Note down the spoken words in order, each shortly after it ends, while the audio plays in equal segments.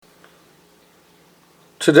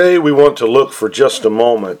Today we want to look for just a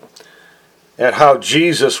moment at how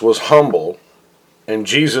Jesus was humble and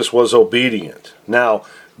Jesus was obedient. Now,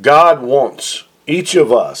 God wants each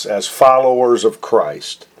of us as followers of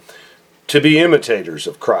Christ to be imitators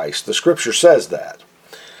of Christ. The Scripture says that.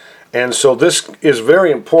 And so this is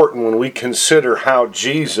very important when we consider how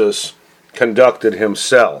Jesus conducted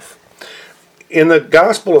himself. In the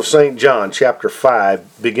Gospel of St. John, chapter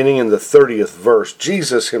 5, beginning in the 30th verse,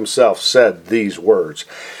 Jesus himself said these words.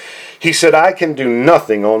 He said, "I can do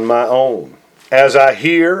nothing on my own. As I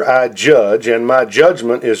hear, I judge, and my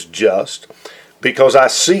judgment is just, because I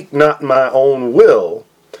seek not my own will,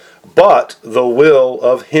 but the will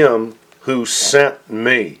of him who sent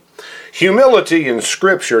me." Humility in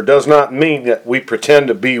Scripture does not mean that we pretend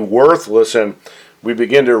to be worthless and we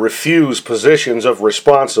begin to refuse positions of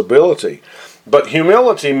responsibility. But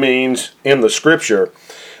humility means, in the Scripture,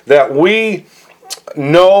 that we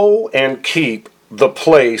know and keep the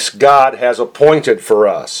place God has appointed for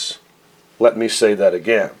us. Let me say that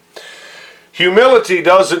again. Humility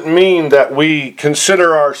doesn't mean that we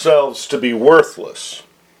consider ourselves to be worthless.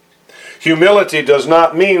 Humility does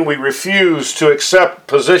not mean we refuse to accept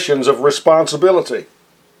positions of responsibility.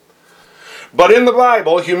 But in the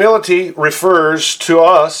Bible, humility refers to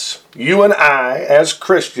us, you and I, as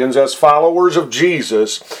Christians, as followers of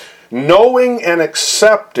Jesus, knowing and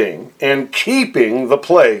accepting and keeping the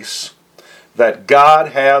place that God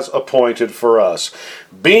has appointed for us.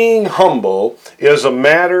 Being humble is a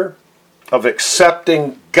matter of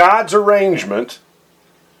accepting God's arrangement,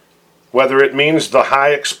 whether it means the high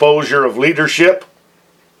exposure of leadership.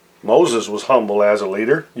 Moses was humble as a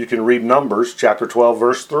leader. You can read Numbers chapter 12,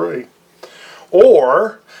 verse 3.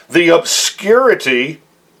 Or the obscurity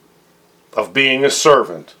of being a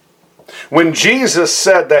servant. When Jesus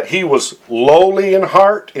said that he was lowly in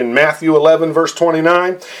heart in Matthew 11, verse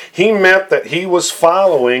 29, he meant that he was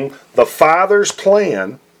following the Father's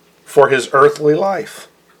plan for his earthly life.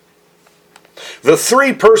 The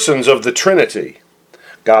three persons of the Trinity,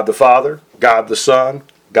 God the Father, God the Son,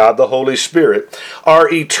 God the Holy Spirit, are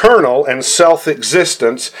eternal and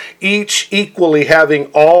self-existent, each equally having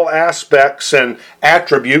all aspects and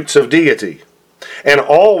attributes of deity, and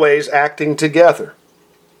always acting together.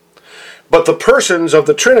 But the persons of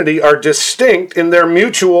the Trinity are distinct in their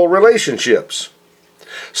mutual relationships.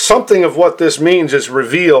 Something of what this means is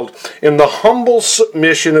revealed in the humble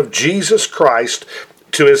submission of Jesus Christ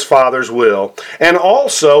to his Father's will, and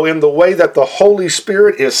also in the way that the Holy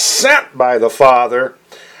Spirit is sent by the Father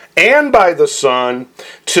and by the Son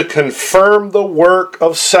to confirm the work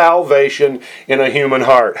of salvation in a human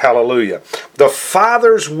heart. Hallelujah. The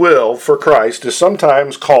Father's will for Christ is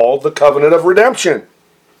sometimes called the covenant of redemption.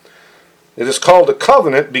 It is called a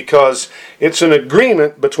covenant because it's an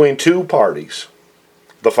agreement between two parties,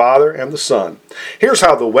 the Father and the Son. Here's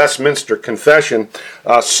how the Westminster Confession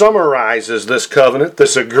summarizes this covenant,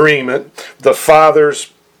 this agreement, the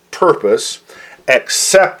Father's purpose,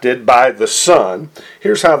 accepted by the Son.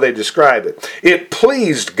 Here's how they describe it. It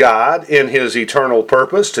pleased God in his eternal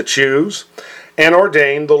purpose to choose and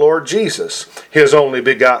ordain the Lord Jesus, his only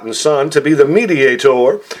begotten Son, to be the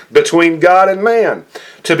mediator between God and man,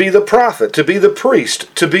 to be the prophet, to be the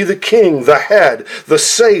priest, to be the king, the head, the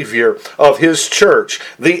Savior of his church,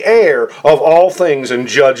 the heir of all things and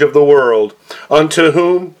judge of the world, unto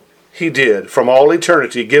whom he did from all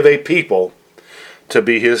eternity give a people to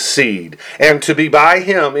be his seed, and to be by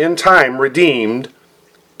him in time redeemed,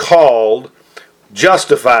 called,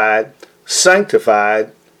 justified,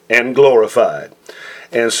 sanctified, and glorified.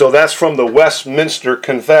 And so that's from the Westminster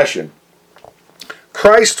Confession.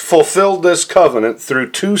 Christ fulfilled this covenant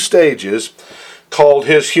through two stages called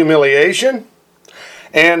his humiliation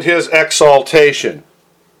and his exaltation.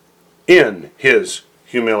 In his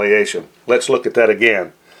humiliation. Let's look at that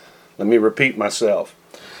again. Let me repeat myself.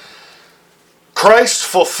 Christ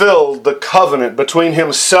fulfilled the covenant between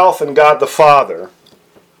himself and God the Father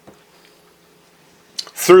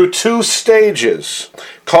through two stages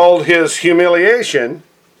called his humiliation,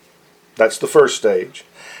 that's the first stage,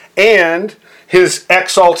 and his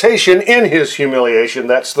exaltation in his humiliation,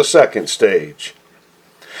 that's the second stage.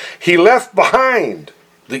 He left behind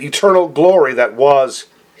the eternal glory that was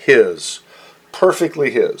his, perfectly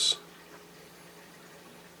his.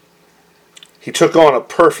 He took on a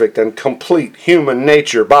perfect and complete human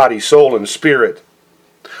nature, body, soul, and spirit,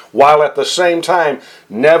 while at the same time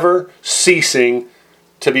never ceasing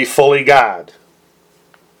to be fully God.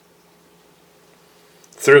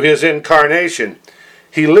 Through his incarnation,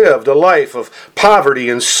 he lived a life of poverty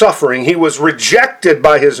and suffering. He was rejected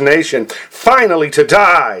by his nation, finally to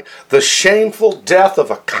die the shameful death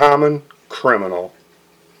of a common criminal.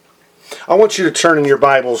 I want you to turn in your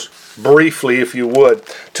Bibles briefly, if you would,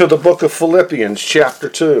 to the book of Philippians chapter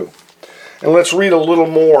 2. And let's read a little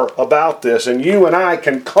more about this. And you and I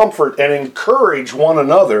can comfort and encourage one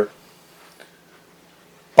another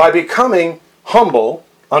by becoming humble,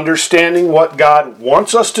 understanding what God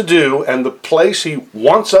wants us to do and the place He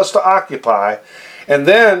wants us to occupy, and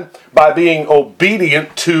then by being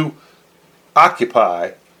obedient to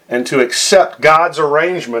occupy and to accept God's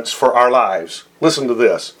arrangements for our lives. Listen to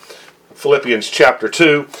this. Philippians chapter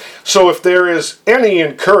 2. So if there is any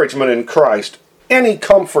encouragement in Christ, any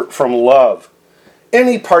comfort from love,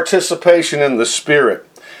 any participation in the Spirit,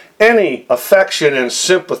 any affection and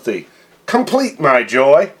sympathy, complete my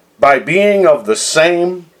joy by being of the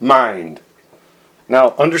same mind.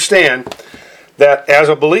 Now understand that as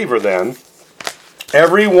a believer then,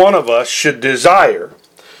 every one of us should desire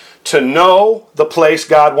to know the place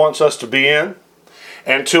God wants us to be in,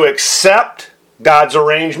 and to accept God's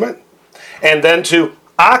arrangement, and then to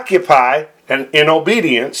occupy and in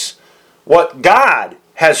obedience what God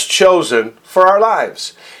has chosen for our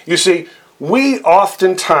lives. You see, we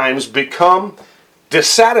oftentimes become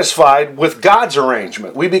dissatisfied with God's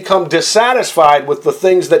arrangement. We become dissatisfied with the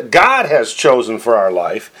things that God has chosen for our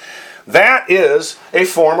life. That is a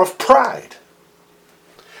form of pride.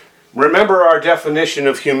 Remember our definition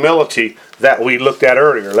of humility that we looked at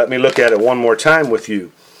earlier. Let me look at it one more time with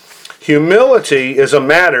you. Humility is a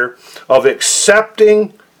matter of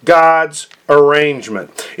accepting God's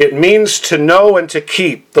arrangement. It means to know and to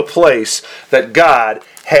keep the place that God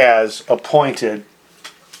has appointed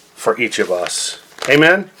for each of us.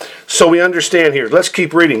 Amen? So we understand here. Let's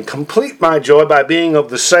keep reading. Complete my joy by being of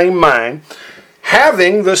the same mind,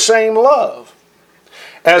 having the same love.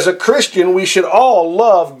 As a Christian, we should all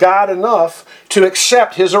love God enough to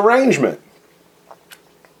accept His arrangement,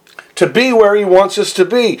 to be where He wants us to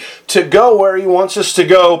be, to go where He wants us to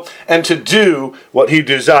go, and to do what He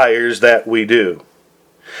desires that we do.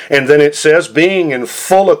 And then it says, being in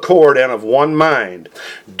full accord and of one mind,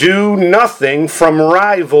 do nothing from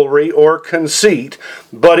rivalry or conceit,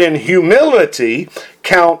 but in humility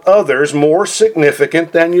count others more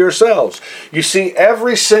significant than yourselves. You see,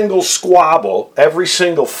 every single squabble, every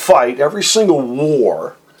single fight, every single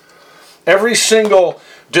war, every single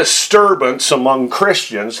disturbance among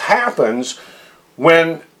Christians happens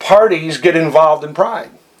when parties get involved in pride.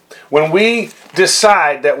 When we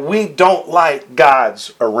decide that we don't like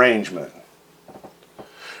God's arrangement.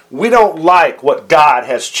 We don't like what God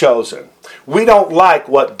has chosen. We don't like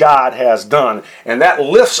what God has done. And that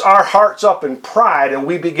lifts our hearts up in pride, and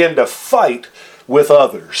we begin to fight with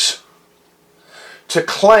others to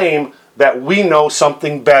claim that we know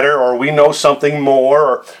something better, or we know something more,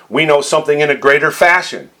 or we know something in a greater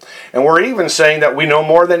fashion. And we're even saying that we know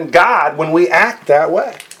more than God when we act that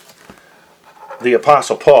way. The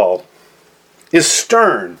Apostle Paul is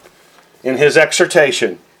stern in his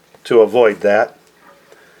exhortation to avoid that.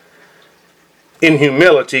 In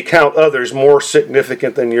humility, count others more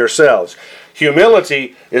significant than yourselves.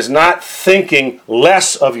 Humility is not thinking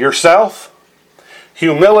less of yourself.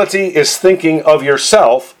 Humility is thinking of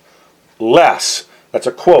yourself less. That's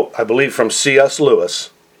a quote, I believe, from C.S. Lewis.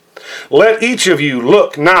 Let each of you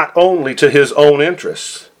look not only to his own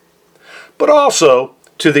interests, but also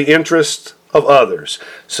to the interests of others.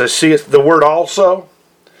 So see, the word also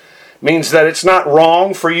means that it's not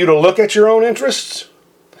wrong for you to look at your own interests,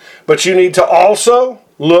 but you need to also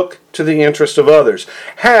look to the interest of others.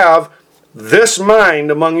 Have this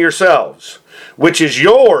mind among yourselves, which is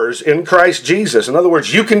yours in Christ Jesus. In other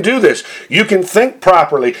words, you can do this. You can think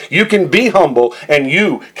properly. You can be humble, and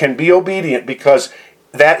you can be obedient, because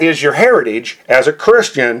that is your heritage as a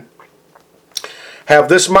Christian. Have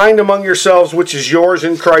this mind among yourselves, which is yours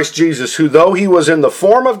in Christ Jesus, who, though he was in the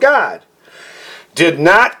form of God, did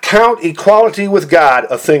not count equality with God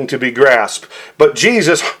a thing to be grasped. But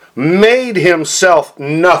Jesus made himself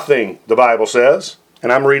nothing, the Bible says.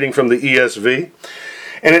 And I'm reading from the ESV.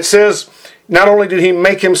 And it says, not only did he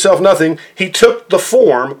make himself nothing, he took the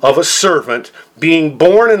form of a servant, being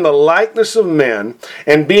born in the likeness of men,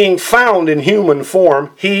 and being found in human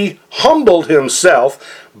form, he humbled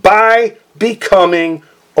himself by becoming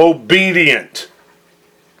obedient.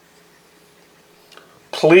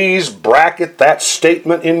 Please bracket that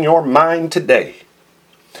statement in your mind today.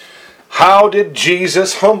 How did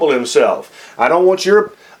Jesus humble himself? I don't want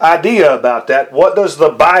your idea about that. What does the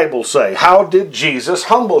Bible say? How did Jesus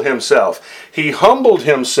humble himself? He humbled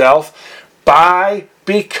himself by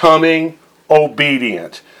becoming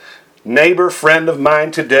obedient. Neighbor, friend of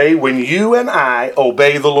mine today, when you and I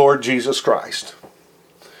obey the Lord Jesus Christ,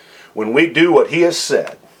 when we do what he has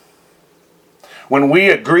said, when we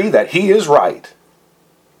agree that he is right,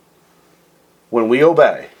 when we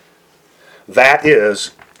obey, that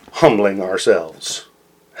is humbling ourselves.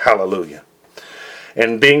 Hallelujah.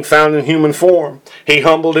 And being found in human form, he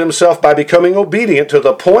humbled himself by becoming obedient to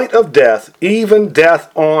the point of death, even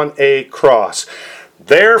death on a cross.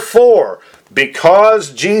 Therefore,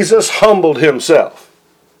 because Jesus humbled himself.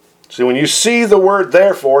 See, when you see the word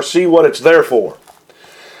therefore, see what it's there for.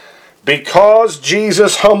 Because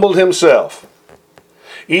Jesus humbled himself,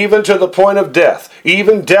 even to the point of death,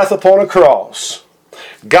 even death upon a cross,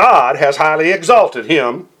 God has highly exalted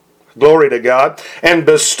him, glory to God, and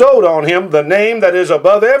bestowed on him the name that is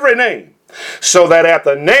above every name, so that at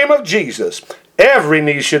the name of Jesus every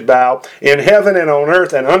knee should bow in heaven and on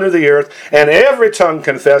earth and under the earth, and every tongue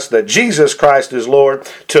confess that Jesus Christ is Lord,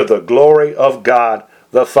 to the glory of God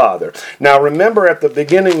the Father. Now remember, at the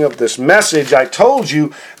beginning of this message, I told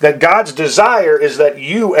you that God's desire is that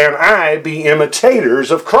you and I be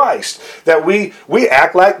imitators of Christ. That we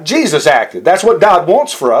act like Jesus acted. That's what God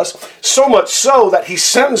wants for us. So much so that he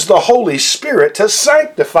sends the Holy Spirit to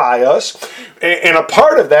sanctify us. And a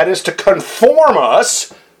part of that is to conform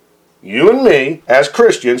us, you and me, as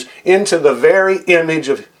Christians, into the very image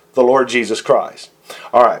of the Lord Jesus Christ.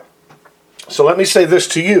 All right. So let me say this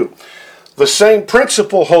to you. The same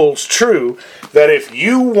principle holds true that if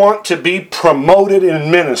you want to be promoted in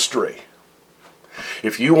ministry,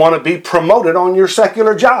 if you want to be promoted on your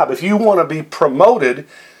secular job, if you want to be promoted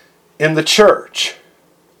in the church,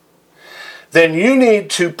 then you need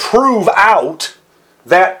to prove out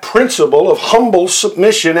that principle of humble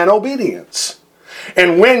submission and obedience.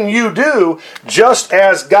 And when you do, just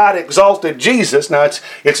as God exalted Jesus, now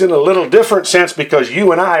it's in a little different sense because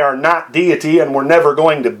you and I are not deity and we're never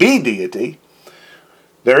going to be deity.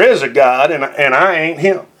 There is a God and I ain't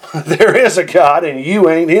him. There is a God and you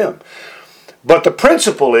ain't him. But the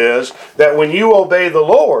principle is that when you obey the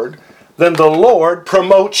Lord, then the Lord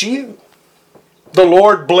promotes you. The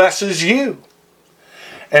Lord blesses you.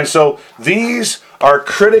 And so these are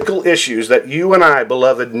critical issues that you and I,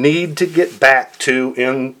 beloved, need to get back to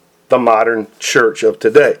in the modern church of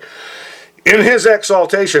today. In his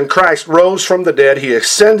exaltation, Christ rose from the dead, he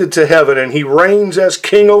ascended to heaven, and he reigns as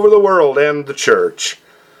king over the world and the church.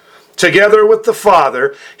 Together with the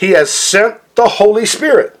Father, he has sent the Holy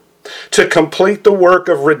Spirit to complete the work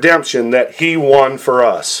of redemption that he won for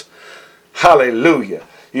us. Hallelujah.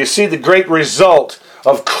 You see the great result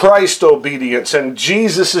of Christ's obedience and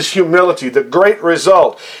Jesus' humility. The great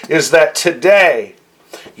result is that today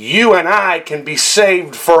you and I can be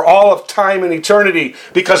saved for all of time and eternity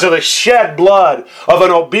because of the shed blood of an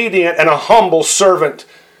obedient and a humble servant,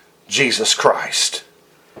 Jesus Christ.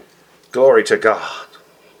 Glory to God.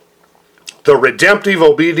 The redemptive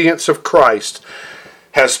obedience of Christ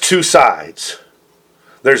has two sides.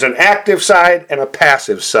 There's an active side and a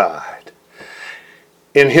passive side.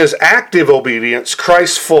 In his active obedience,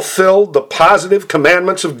 Christ fulfilled the positive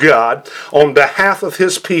commandments of God on behalf of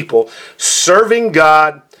his people, serving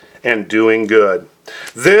God and doing good.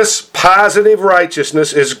 This positive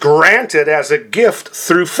righteousness is granted as a gift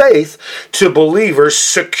through faith to believers,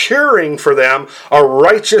 securing for them a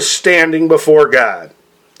righteous standing before God.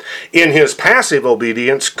 In his passive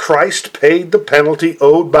obedience, Christ paid the penalty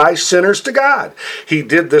owed by sinners to God. He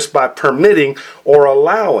did this by permitting or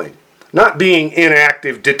allowing, not being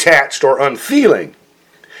inactive, detached, or unfeeling.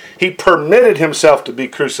 He permitted himself to be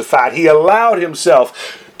crucified. He allowed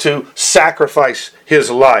himself to sacrifice his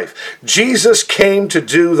life. Jesus came to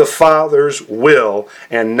do the Father's will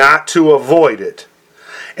and not to avoid it.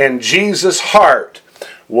 And Jesus' heart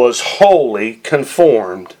was wholly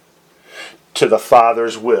conformed to the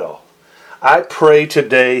Father's will. I pray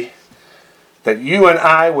today that you and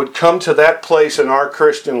I would come to that place in our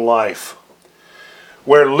Christian life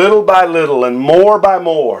where little by little and more by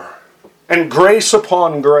more and grace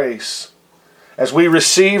upon grace, as we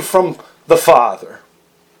receive from the Father,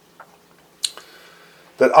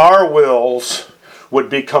 that our wills would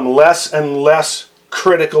become less and less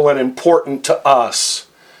critical and important to us,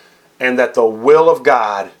 and that the will of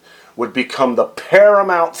God would become the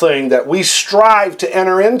paramount thing that we strive to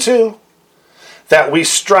enter into, that we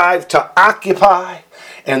strive to occupy,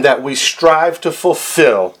 and that we strive to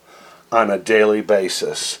fulfill on a daily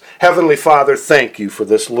basis. Heavenly Father, thank you for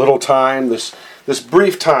this little time, this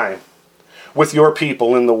brief time with your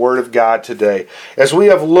people in the Word of God today, as we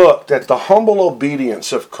have looked at the humble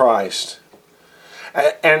obedience of Christ.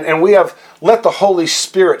 And we have let the Holy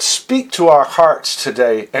Spirit speak to our hearts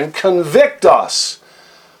today and convict us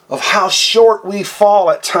of how short we fall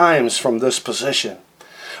at times from this position.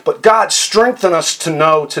 But God, strengthen us to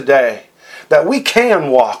know today that we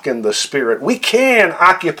can walk in the Spirit. We can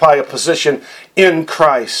occupy a position in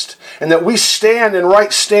Christ. And that we stand in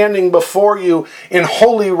right standing before you in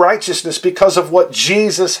holy righteousness because of what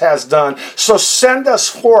Jesus has done. So send us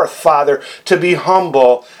forth, Father, to be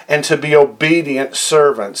humble and to be obedient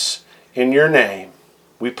servants. In your name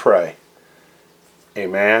we pray.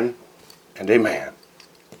 Amen and amen.